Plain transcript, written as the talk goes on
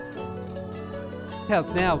How's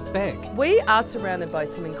now, Beck? We are surrounded by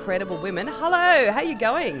some incredible women. Hello, how you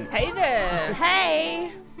going? Hey there.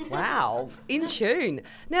 Hey. Wow, in tune.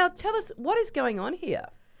 Now tell us, what is going on here?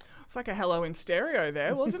 It's like a hello in stereo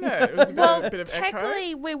there, wasn't it? It was a bit of echo.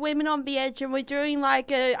 Technically, we're Women on the Edge, and we're doing I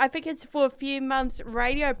think it's for a few months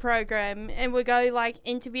radio program, and we're going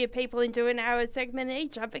interview people and do an hour segment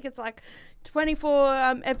each. I think it's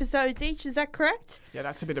 24 episodes each. Is that correct? Yeah,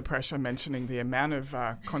 that's a bit of pressure mentioning the amount of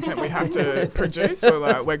content we have to produce.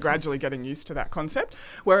 We're gradually getting used to that concept.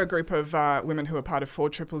 We're a group of women who are part of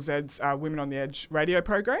 4ZZZ's Women on the Edge radio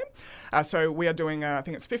program. So we are doing, I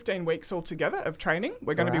think it's 15 weeks altogether of training.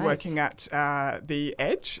 We're going to be working at the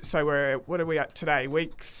Edge. So what are we at today?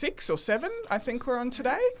 Week 6 or 7, I think we're on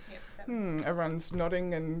today. Everyone's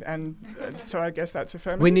nodding, and so I guess that's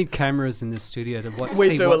affirmative. We need cameras in the studio to see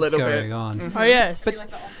what's going on. Mm-hmm. Oh, yes.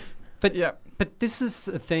 But this is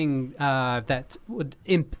a thing that would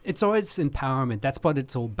it's always empowerment. That's what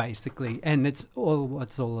it's all basically, and it's all what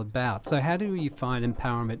it's all about. So how do you find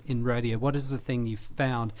empowerment in radio? What is the thing you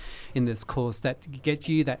found in this course that get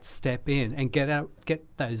you that step in and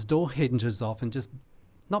get those door hinges off and just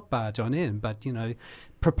not barge on in, but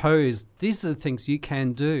propose these are the things you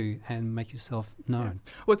can do and make yourself known.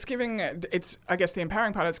 Yeah. Well, I guess the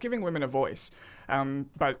empowering part, it's giving women a voice,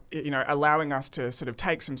 but allowing us to sort of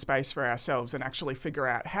take some space for ourselves and actually figure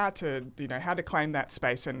out how to claim that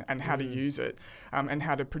space and how to use it, and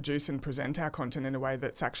how to produce and present our content in a way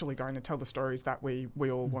that's actually going to tell the stories that we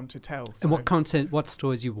all want to tell. So, and what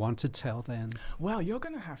stories you want to tell then? Well, you're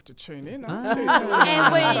going to have to tune in, aren't you?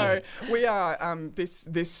 So we are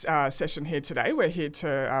this session here today. We're here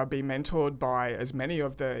to be mentored by as many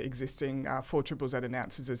of the existing 4ZZZ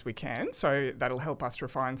announcers as we can. So that'll help us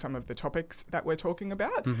refine some of the topics that we're talking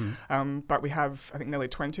about. Mm-hmm. But we have, I think, nearly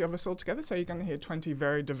 20 of us all together. So you're going to hear 20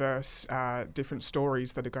 very diverse, different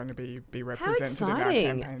stories that are going to be represented in our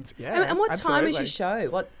campaigns. Yeah, and what time is your show?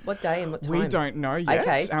 What day and what time? We don't know yet.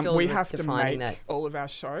 Okay, still we have to make that. all of our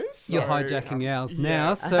shows. So, you're hijacking ours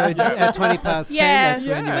now, so at 20 past 10, that's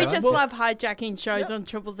when you we are. just love hijacking shows on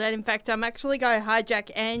Triple Z. In fact, I'm actually going to hijack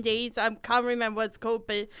Andy's. I can't remember what it's called,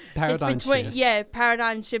 but Paradigm it's between Shift.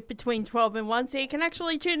 Paradigm Shift between 12 and 1. So you can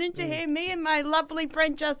actually tune in to hear me and my lovely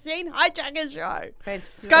friend Justine hijack a show.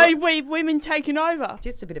 Fantastic. It's going with women taking over.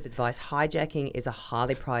 Just a bit of advice. Hijacking is a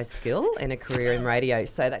highly prized skill in a career in radio,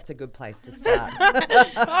 so that's a good place to start.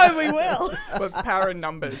 Oh, we will. Well, it's power in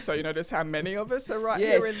numbers. So you notice how many of us are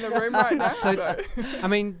here in the room right now. So, I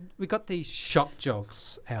mean, we got these shock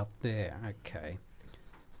jocks out there. Okay.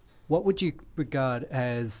 What would you regard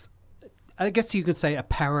as, I guess you could say, a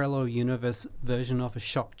parallel universe version of a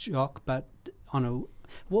shock jock, but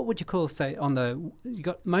what would you call, say, you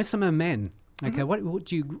got, most of them are men. Okay, mm-hmm. What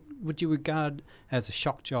would you regard as a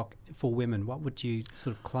shock jock for women? What would you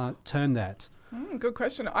sort of term that? Good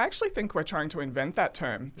question. I actually think we're trying to invent that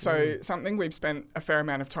term. So something we've spent a fair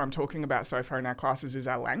amount of time talking about so far in our classes is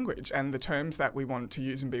our language and the terms that we want to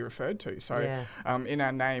use and be referred to. So in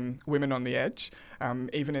our name, Women on the Edge,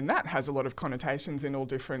 even in that has a lot of connotations in all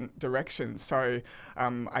different directions. So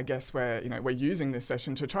I guess we're using this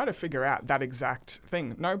session to try to figure out that exact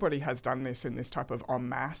thing. Nobody has done this in this type of en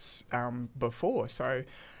masse before. So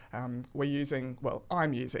I'm using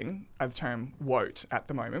a term WOTE at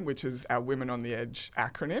the moment, which is our Women on the Edge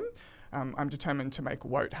acronym. I'm determined to make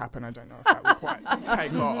WOTE happen. I don't know if that will quite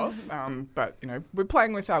take off, but we're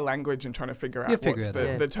playing with our language and trying to figure out what's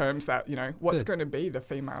the terms that what's going to be the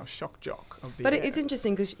female shock jock of the year. It's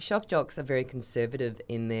interesting because shock jocks are very conservative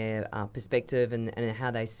in their perspective and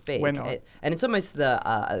how they speak. We're not. And it's almost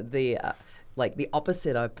the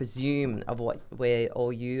opposite, I presume, of where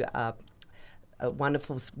all you are.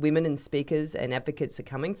 Wonderful women and speakers and advocates are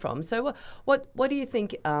coming from. So what do you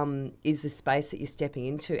think is the space that you're stepping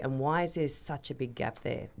into, and why is there such a big gap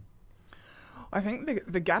there? I think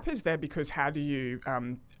the gap is there because how do you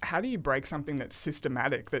break something that's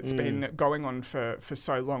systematic, that's been going on for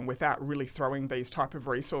so long without really throwing these type of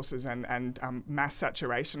resources and mass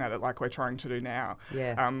saturation at it like we're trying to do now.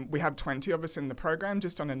 Yeah. We have 20 of us in the program.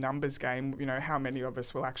 Just on a numbers game, how many of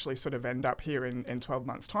us will actually sort of end up here in 12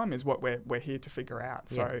 months' time is what we're here to figure out.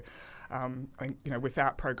 Yeah. So I think,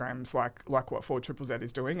 without programs like what 4ZZZ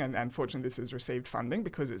is doing, and fortunately this has received funding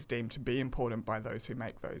because it's deemed to be important by those who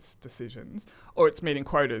make those decisions, or it's meeting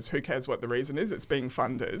quotas, who cares what the reason is, it's being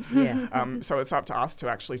funded. Yeah. So it's up to us to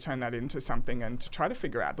actually turn that into something and to try to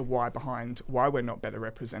figure out the why behind why we're not better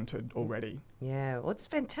represented already. Yeah, well, it's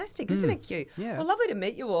fantastic, isn't it cute? Yeah. Well, lovely to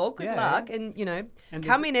meet you all. Good luck, and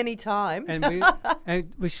come in any time. And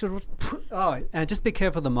we should and just be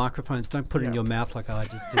careful of the microphones. Don't put it in your mouth like I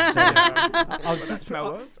just did. I'll What that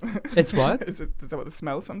smell was? It's what? Is that what the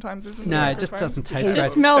smell sometimes is? No, it just doesn't taste It great.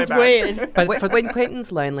 just smells weird. But When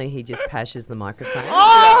Quentin's lonely, he just pashes the microphone.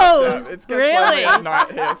 Oh, It gets really? lonely at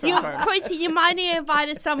night here You, sometimes. Quinty, you might need to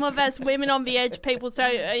invite some of us women on the edge people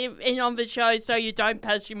in on the show so you don't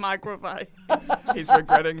pass your microphone. He's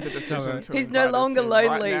regretting the decision to He's no invite us longer in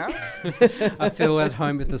lonely. Right now. I feel at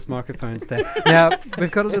home with this microphone stand. Now,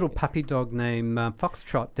 we've got a little puppy dog named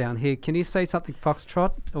Foxtrot down here. Can you say something,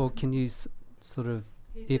 Foxtrot? Or can you sort of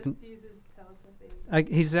even... Just uses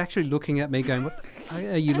telepathy. He's actually looking at me going, what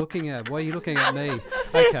are you looking at? Why are you looking at me?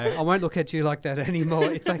 Okay, I won't look at you like that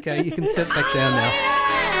anymore. It's okay. You can sit back down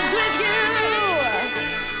now.